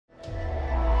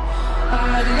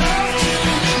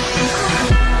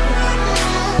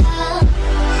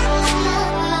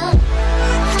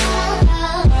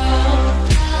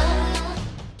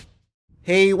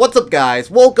Hey, what's up guys?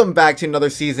 Welcome back to another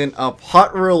season of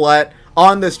Hot Roulette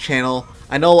on this channel.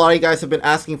 I know a lot of you guys have been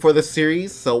asking for this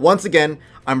series, so once again,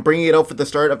 I'm bringing it out for the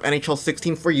start of NHL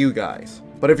 16 for you guys.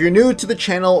 But if you're new to the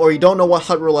channel or you don't know what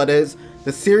Hot Roulette is,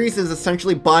 the series is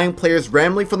essentially buying players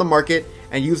randomly from the market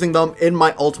and using them in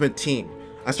my ultimate team.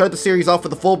 I start the series off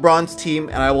with a full bronze team,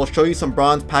 and I will show you some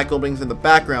bronze pack openings in the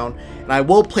background, and I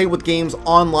will play with games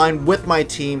online with my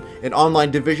team in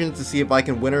online divisions to see if I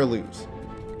can win or lose.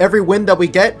 Every win that we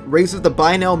get raises the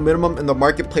buy now minimum in the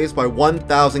marketplace by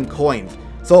 1,000 coins.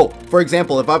 So, for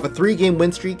example, if I have a 3-game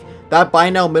win streak, that buy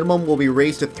now minimum will be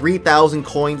raised to 3,000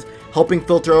 coins, helping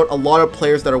filter out a lot of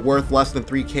players that are worth less than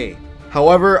 3k.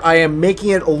 However, I am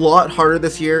making it a lot harder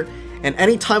this year, and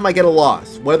anytime I get a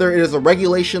loss, whether it is a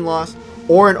regulation loss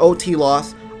or an OT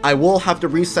loss, I will have to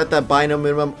reset that buy now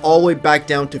minimum all the way back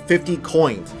down to 50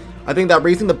 coins. I think that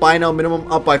raising the buy now minimum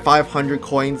up by 500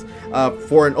 coins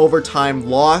for an overtime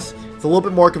loss, it's a little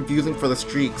bit more confusing for the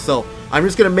streak, so I'm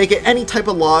just going to make it any type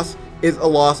of loss is a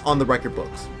loss on the record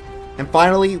books. And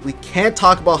finally, we can't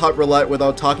talk about Hot Roulette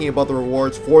without talking about the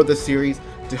rewards for this series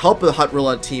to help the Hot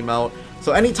Roulette team out.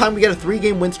 So anytime we get a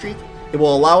 3-game win streak, it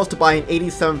will allow us to buy an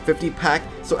 8750 pack,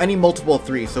 so any multiple of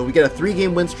 3. So we get a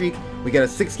 3-game win streak, we get a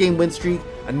 6-game win streak,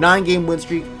 a 9-game win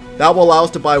streak, that will allow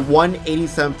us to buy one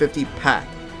 8750 pack.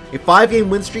 A 5-game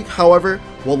win streak, however,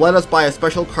 will let us buy a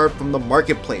special card from the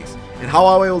marketplace. And how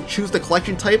I will choose the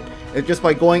collection type is just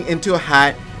by going into a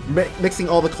hat, mixing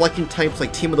all the collection types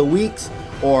like Team of the Weeks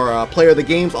or Player of the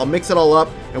Games. I'll mix it all up,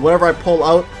 and whatever I pull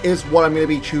out is what I'm going to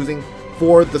be choosing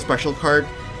for the special card.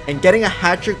 And getting a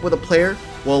hat trick with a player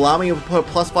will allow me to put a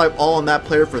 +5 all on that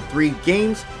player for 3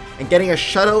 games. And getting a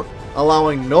shutout,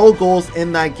 allowing no goals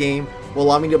in that game, will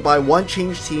allow me to buy one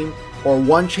change team or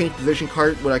one change position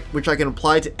card, which I can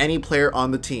apply to any player on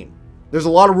the team. There's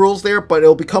a lot of rules there, but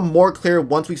it'll become more clear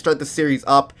once we start the series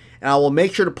up, and I will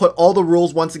make sure to put all the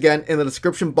rules once again in the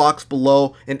description box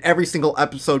below in every single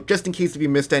episode, just in case if you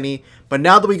missed any. But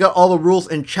now that we got all the rules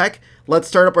in check, let's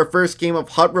start up our first game of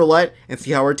Hot Roulette and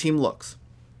see how our team looks.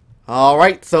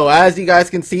 Alright, so as you guys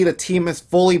can see, the team is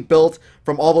fully built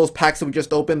from all those packs that we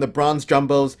just opened, the bronze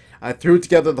jumbos. I threw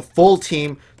together the full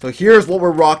team, so here's what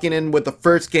we're rocking in with the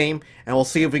first game, and we'll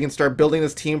see if we can start building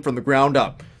this team from the ground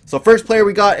up. So first player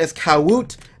we got is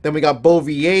Shootout, then we got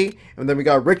Beauvillier, and then we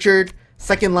got Richard.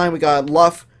 Second line we got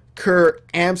Luff, Kerr,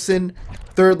 Amson.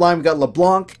 Third line we got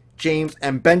LeBlanc, James,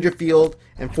 and Benjafield.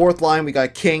 And fourth line we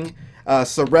got King,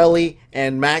 Sorelli,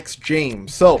 and Max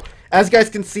James. So as you guys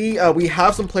can see, we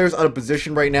have some players out of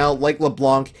position right now, like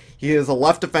LeBlanc. He is a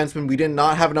left defenseman. We did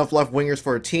not have enough left wingers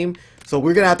for a team, so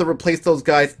we're going to have to replace those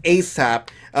guys ASAP,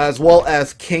 as well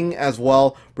as King as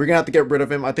well. We're going to have to get rid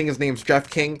of him. I think his name's Jeff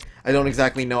King. I don't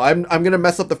exactly know. I'm going to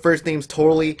mess up the first names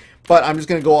totally, but I'm just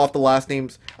going to go off the last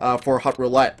names for Hot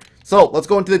Roulette. So let's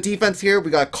go into the defense here.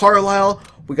 We got Carlisle.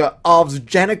 We got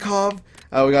Ovsjanikov.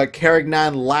 We got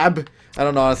Carignan Lab. I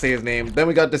don't know how to say his name. Then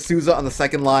we got D'Souza on the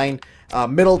second line.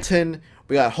 Middleton,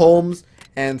 we got Holmes,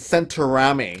 and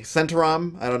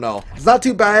Centeram, I don't know. It's not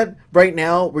too bad right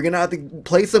now. We're going to have to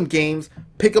play some games,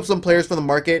 pick up some players from the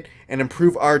market, and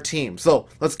improve our team. So,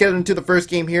 let's get into the first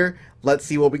game here. Let's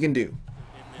see what we can do.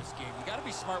 In this game, you gotta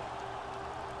be smart.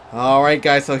 Alright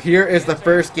guys, so here is the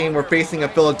first game. We're facing a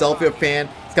Philadelphia fan.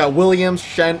 It's got Williams,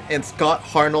 Shen, and Scott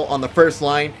Harnell on the first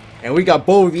line. And we got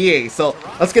Beauvillier. So,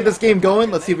 let's get this game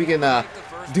going. Let's see if we can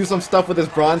do some stuff with this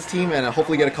bronze team and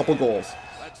hopefully get a couple goals.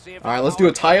 Alright, let's do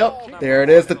a tie-up. There it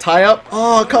is, the tie-up.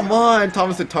 Oh, come on,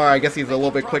 Thomas Tatar. I guess he's a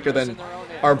little bit quicker than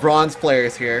our bronze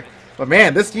players here. But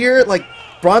man, this year, like,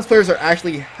 bronze players are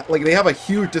actually, like, they have a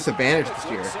huge disadvantage this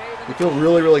year. They feel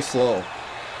really, really slow.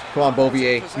 Come on,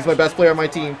 Beauvillier. He's my best player on my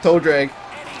team. Toe drag.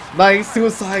 Nice,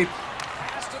 suicide.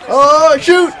 Oh,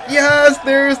 shoot! Yes,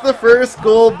 there's the first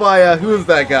goal by, who is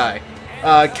that guy?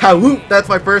 Shootout. That's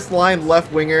my first line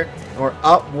left winger. And we're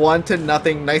up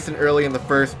 1-0 nice and early in the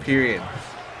first period.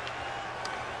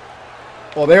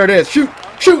 Oh, there it is. Shoot!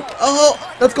 Shoot!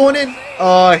 Oh, that's going in.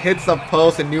 Oh, it hits the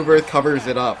post and Newberth covers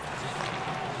it up.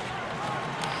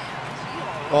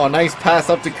 Oh, nice pass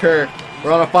up to Kerr.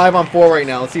 We're on a 5-on-4 right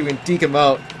now. Let's see if we can deke him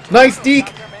out. Nice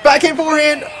deke! Backhand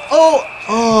forehand! Oh!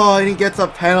 Oh, and he gets a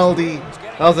penalty.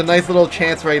 That was a nice little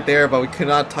chance right there, but we could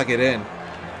not tuck it in.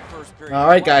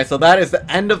 Alright guys, so that is the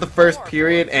end of the first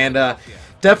period, and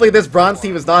definitely this bronze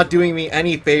team is not doing me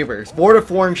any favors.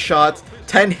 4-4 in shots,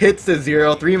 10 hits to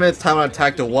 0, 3 minutes time on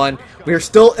attack to 1. We are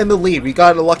still in the lead. We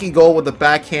got a lucky goal with the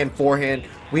backhand forehand.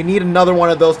 We need another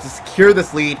one of those to secure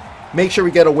this lead. Make sure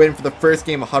we get a win for the first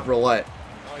game of Hot Roulette.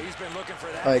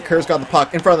 Alright, Kerr's got the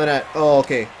puck in front of the net. Oh,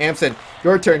 okay. Amson,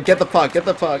 your turn. Get the puck. Get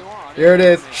the puck. There it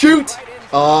is. Shoot!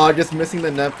 Oh, just missing the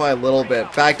net by a little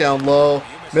bit. Back down low.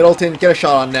 Middleton, get a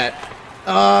shot on net.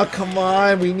 Oh, come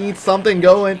on. We need something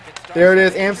going. There it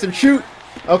is. Amson, shoot.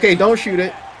 Okay, don't shoot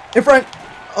it. In front.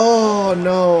 Oh,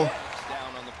 no.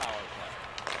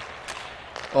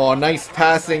 Oh, nice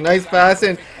passing. Nice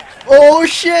passing. Oh,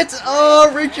 shit.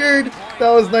 Oh, Richard. That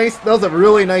was nice. That was a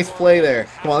really nice play there.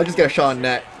 Come on, let's just get a shot on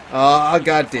net. Oh,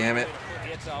 god damn it.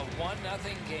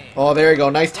 Oh, there you go.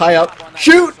 Nice tie up.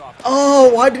 Shoot.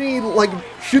 Oh, why didn't he, like,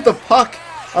 shoot the puck?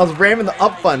 I was ramming the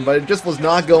up button, but it just was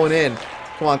not going in.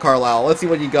 Come on, Carlisle. Let's see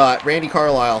what you got. Randy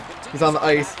Carlisle. He's on the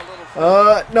ice.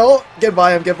 No. Get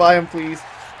by him, please.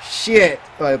 Shit.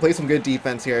 Alright, play some good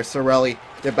defense here. Sorelli,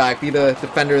 get back. Be the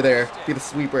defender there. Be the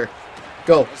sweeper.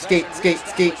 Go. Skate.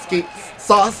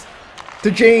 Sauce to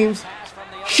James.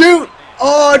 Shoot.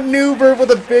 Oh, Newberg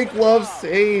with a big glove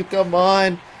save. Come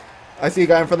on. I see a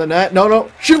guy in front of the net.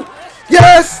 No. Shoot.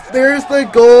 Yes! There's the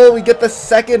goal. We get the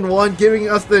second one, giving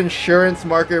us the insurance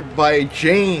marker by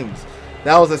James.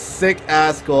 That was a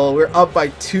sick-ass goal. We're up by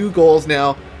 2 goals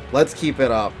now. Let's keep it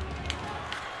up.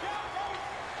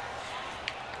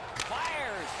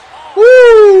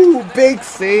 Woo! Big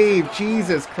save.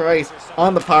 Jesus Christ.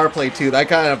 On the power play, too. That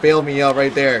kind of bailed me out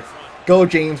right there. Go,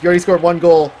 James. You already scored 1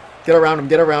 goal. Get around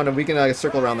him. We can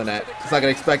circle around the net. He's not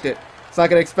going to expect it.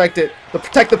 To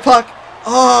protect the puck.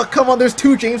 Oh, come on. There's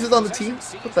 2 Jameses on the team.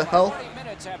 What the hell?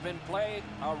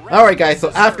 Alright, guys.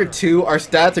 So after 2, our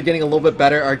stats are getting a little bit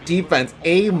better. Our defense,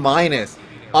 A-.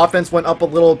 Offense went up a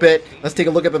little bit. Let's take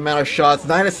a look at the amount of shots.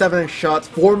 9 of 7 shots.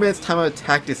 4 minutes time of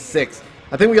attack to 6.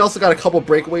 I think we also got a couple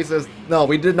breakaways. No,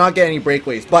 we did not get any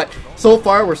breakaways. But so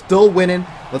far, we're still winning.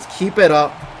 Let's keep it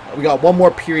up. We got 1 more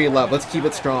period left. Let's keep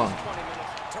it strong.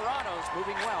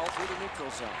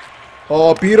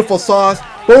 Oh, beautiful sauce.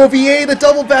 Beauvillier, the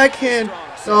double backhand.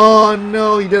 Oh,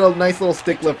 no. He did a nice little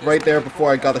stick lift right there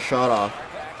before I got the shot off.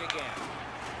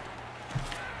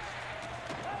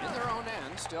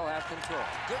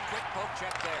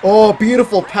 Oh,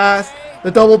 beautiful pass.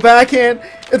 The double backhand.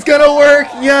 It's going to work.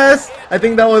 Yes. I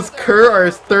think that was Kerr, our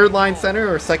 3rd line center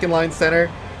or 2nd line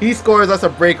center. He scores us a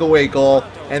breakaway goal,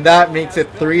 and that makes it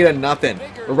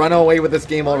 3-0. We're running away with this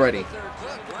game already.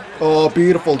 Oh,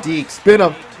 beautiful deke. Spin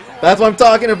him. That's what I'm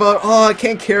talking about. Oh, I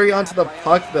can't carry on to the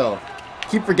puck, though.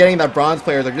 Keep forgetting that bronze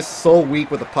players are just so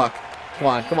weak with the puck. Come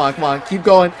on. Keep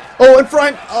going. Oh, in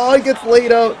front. Oh, he gets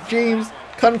laid out. James,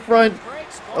 cut in front.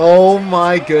 Oh,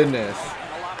 my goodness.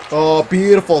 Oh,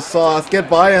 beautiful sauce. Get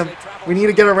by him. We need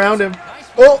to get around him.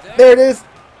 Oh, there it is.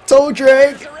 Toe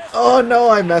drag. Oh, no,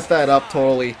 I messed that up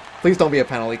totally. Please don't be a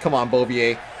penalty. Come on,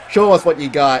 Beauvillier. Show us what you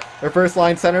got. Our first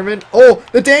line centerman. Oh,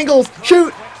 the dangles.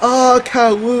 Shoot. Oh,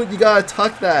 Kawoot. You gotta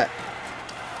tuck that.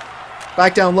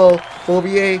 Back down low.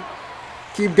 Beauvillier.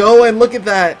 Keep going. Look at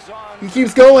that. He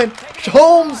keeps going.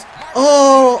 Holmes.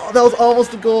 Oh, that was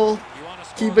almost a goal.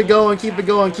 Keep it going. Keep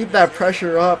that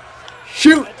pressure up.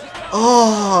 Shoot.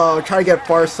 Oh, try to get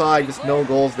far side. Just no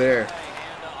goals there.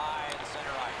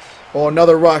 Oh,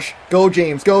 another rush. Go,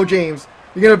 James. You're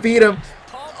gonna beat him.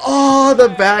 Oh, the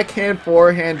backhand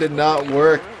forehand did not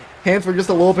work. Hands were just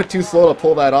a little bit too slow to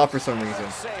pull that off for some reason.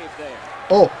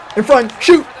 Oh, in front.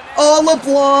 Shoot. Oh,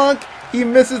 LeBlanc. He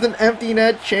misses an empty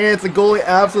net chance. The goalie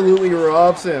absolutely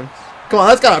robs him. Come on,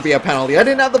 that's gotta be a penalty. I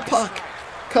didn't have the puck.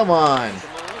 Come on.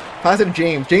 Pass it to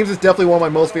James. James is definitely one of my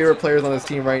most favorite players on this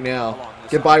team right now.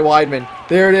 Get by Weidman.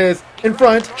 There it is. In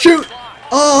front. Shoot.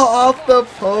 Oh, off the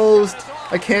post.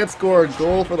 I can't score a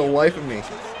goal for the life of me.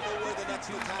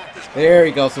 There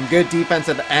we go. Some good defense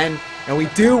at the end. And we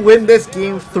do win this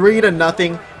game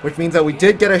 3-0, which means that we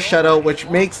did get a shutout, which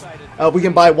makes we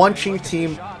can buy 1 change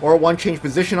team or 1 change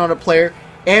position on a player.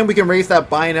 And we can raise that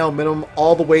buy now minimum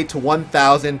all the way to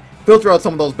 1,000. Filter out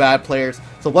some of those bad players.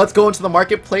 So let's go into the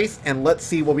marketplace and let's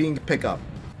see what we can pick up.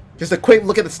 Just a quick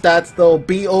look at the stats though.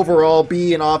 B overall,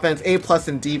 B in offense, A+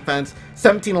 in defense,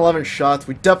 17-11 shots.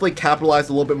 We definitely capitalized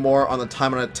a little bit more on the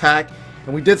time on attack.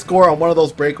 And we did score on one of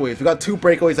those breakaways. We got 2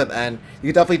 breakaways at the end. You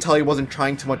can definitely tell he wasn't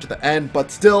trying too much at the end.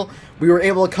 But still, we were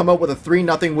able to come out with a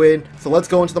 3-0 win. So let's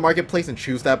go into the marketplace and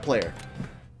choose that player.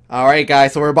 Alright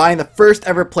guys, so we're buying the first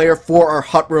ever player for our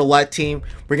Hut Roulette team.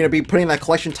 We're going to be putting that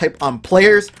collection type on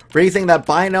players, raising that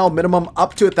buy now minimum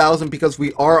up to 1,000 because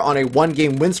we are on a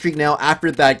 1-game win streak now after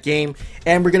that game.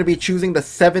 And we're going to be choosing the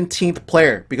 17th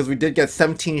player because we did get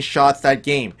 17 shots that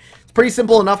game. It's pretty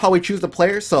simple enough how we choose the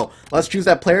player, so let's choose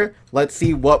that player. Let's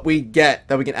see what we get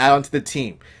that we can add onto the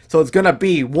team. So it's going to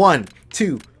be 1,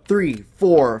 2, 3,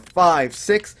 4, 5,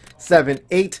 6, 7,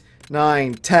 8,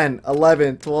 9, 10,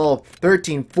 11, 12,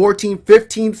 13, 14,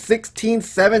 15, 16,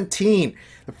 17.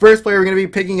 The first player we're going to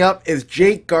be picking up is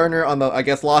Jake Gardiner on the, I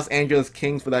guess, Los Angeles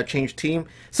Kings for that changed team.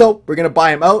 So we're going to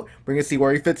buy him out. We're going to see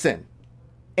where he fits in.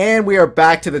 And we are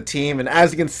back to the team. And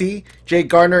as you can see, Jake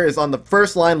Gardiner is on the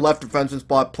first line left defenseman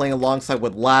spot playing alongside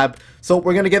with Lab. So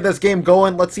we're going to get this game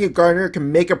going. Let's see if Gardiner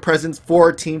can make a presence for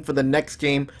our team for the next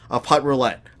game of Hut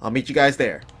Roulette. I'll meet you guys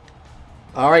there.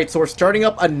 Alright, so we're starting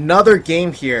up another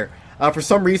game here. For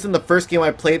some reason, the first game I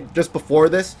played just before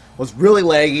this was really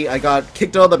laggy. I got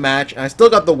kicked out of the match, and I still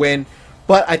got the win.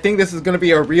 But I think this is going to be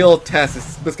a real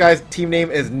test. This guy's team name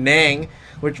is Nang,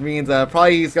 which means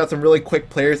probably he's got some really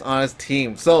quick players on his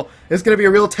team. So this is going to be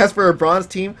a real test for our bronze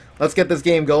team. Let's get this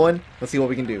game going. Let's see what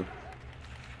we can do.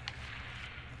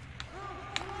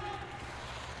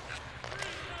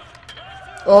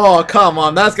 Oh, come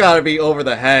on. That's got to be over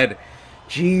the head.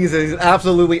 Jesus, he's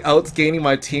absolutely outskating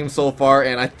my team so far,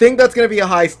 and I think that's going to be a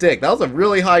high stick. That was a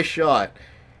really high shot.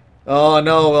 Oh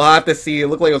no, we'll have to see. It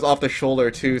looked like it was off the shoulder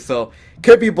too, so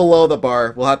could be below the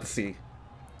bar. We'll have to see.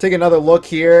 Take another look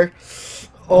here.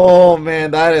 Oh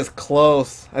man, that is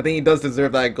close. I think he does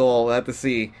deserve that goal. We'll have to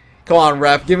see. Come on,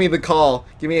 ref, give me the call.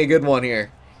 Give me a good one here.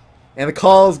 And the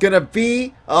call is going to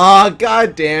be... Oh,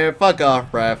 god damn it. Fuck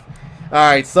off, ref.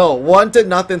 Alright, so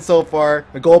 1-0 so far.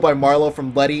 A goal by Marlowe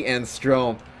from Letty and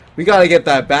Strome. We gotta get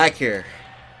that back here.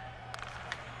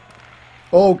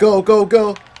 Oh, go, go,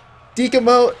 go. Deke him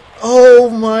out. Oh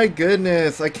my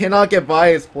goodness. I cannot get by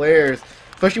his players.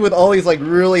 Especially with all these like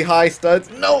really high studs.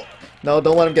 No! No,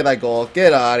 don't let him get that goal.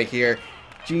 Get out of here.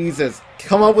 Jesus.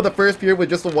 Come up with the first period with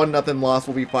just a 1-0 loss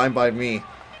will be fine by me.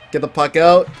 Get the puck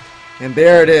out. And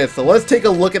there it is. So let's take a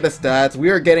look at the stats. We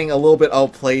are getting a little bit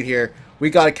outplayed here. We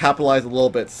got to capitalize a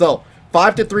little bit. So,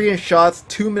 5-3 in shots,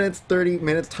 2 minutes 30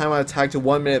 minutes time on attack to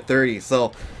 1 minute 30.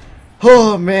 So,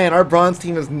 oh man, our bronze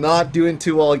team is not doing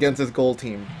too well against this gold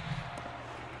team.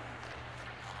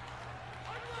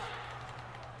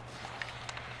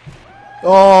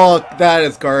 Oh, that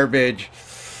is garbage.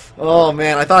 Oh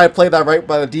man, I thought I played that right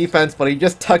by the defense, but he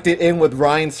just tucked it in with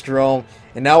Ryan Strome.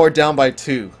 And now we're down by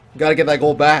 2. We got to get that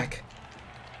goal back.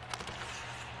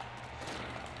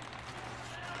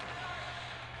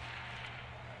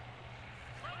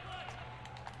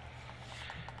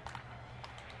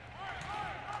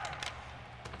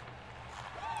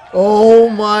 Oh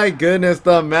my goodness,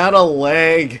 the amount of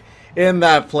lag in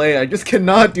that play. I just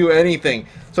cannot do anything.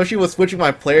 Especially with switching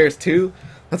my players too.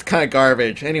 That's kind of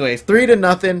garbage. Anyways,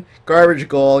 3-0. Garbage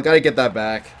goal. Gotta get that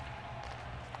back.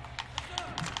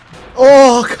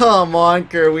 Oh, come on,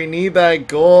 Kerr. We need that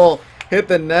goal. Hit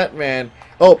the net, man.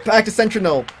 Oh, back to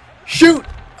Centrino. Shoot!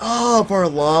 Oh,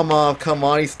 Varlamov. Come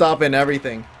on, he's stopping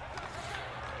everything.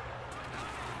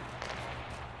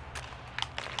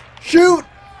 Shoot!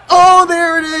 Oh,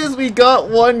 there it is! We got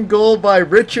 1 goal by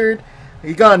Richard.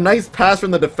 He got a nice pass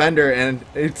from the defender, and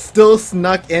it still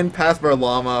snuck in past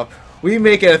Varlamov. We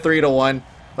make it a 3-1.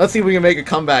 Let's see if we can make a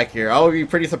comeback here. I would be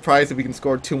pretty surprised if we can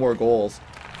score 2 more goals.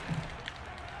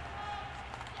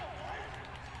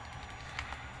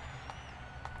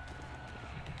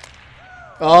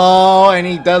 Oh, and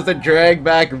he does the drag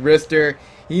back wrister.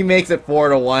 He makes it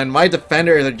 4-1. My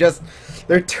defenders are just...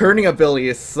 Their turning ability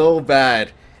is so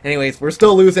bad. Anyways, we're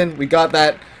still losing. We got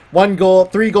that 3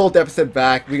 goal deficit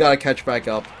back. We gotta catch back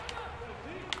up.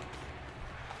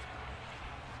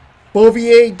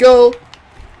 Bouvier, go!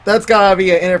 That's gotta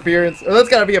be an interference. Or that's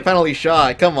gotta be a penalty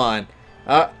shot. Come on.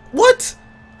 What?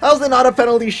 How's it not a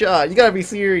penalty shot? You gotta be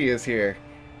serious here.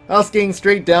 I was skating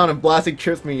straight down and Blasik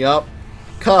trips me up.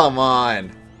 Come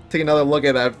on. Take another look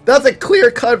at that. That's a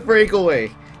clear-cut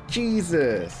breakaway.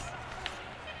 Jesus.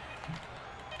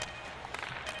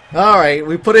 Alright,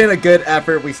 we put in a good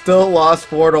effort. We still lost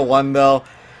 4-1 though.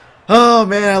 Oh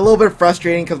man, a little bit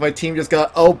frustrating because my team just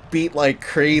got outbeat like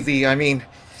crazy. I mean,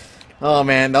 oh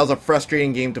man, that was a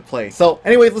frustrating game to play. So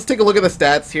anyways, let's take a look at the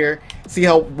stats here. See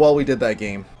how well we did that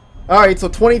game. Alright, so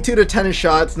 22-10 in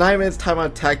shots, 9 minutes time on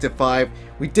attack to 5.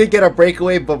 We did get a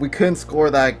breakaway, but we couldn't score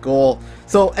that goal.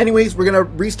 So anyways, we're going to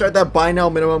restart that buy now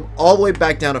minimum all the way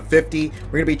back down to 50.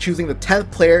 We're going to be choosing the 10th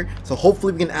player, so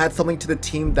hopefully we can add something to the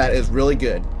team that is really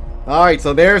good. Alright,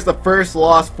 so there's the first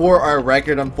loss for our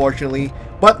record, unfortunately.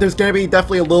 But there's going to be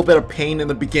definitely a little bit of pain in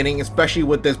the beginning, especially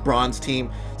with this bronze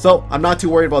team. So I'm not too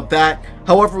worried about that.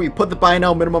 However, we put the buy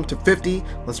now minimum to 50.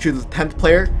 Let's choose the 10th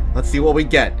player. Let's see what we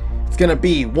get. It's going to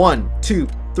be 1, 2,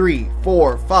 3,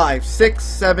 4, 5, 6,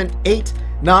 7, 8,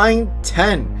 9,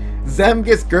 10.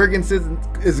 Zemgus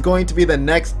Girgensons is going to be the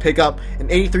next pickup, an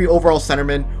 83 overall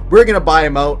centerman. We're going to buy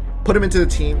him out, put him into the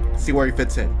team, see where he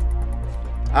fits in.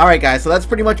 Alright guys, so that's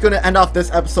pretty much going to end off this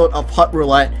episode of Hut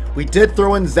Roulette. We did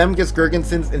throw in Zemgus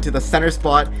Girgensons into the center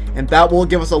spot, and that will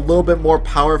give us a little bit more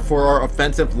power for our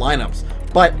offensive lineups.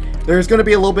 But there's going to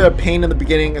be a little bit of pain in the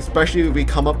beginning, especially if we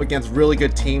come up against really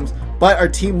good teams. But our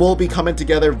team will be coming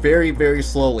together very, very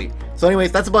slowly. So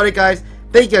anyways, that's about it guys.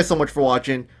 Thank you guys so much for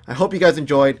watching. I hope you guys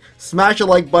enjoyed. Smash a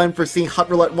like button for seeing Hut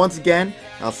Roulette once again.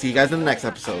 And I'll see you guys in the next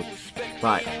episode.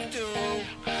 Bye.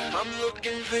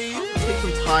 Take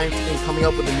some time in coming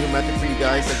up with a new method for you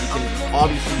guys that you can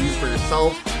obviously use for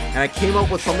yourselves, and I came up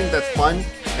with something that's fun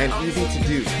and easy to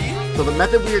do. So the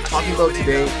method we are talking about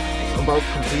today is about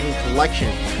completing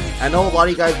collections. I know a lot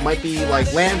of you guys might be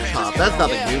like, lamb chop, that's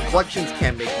nothing new, collections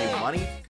can't make you money.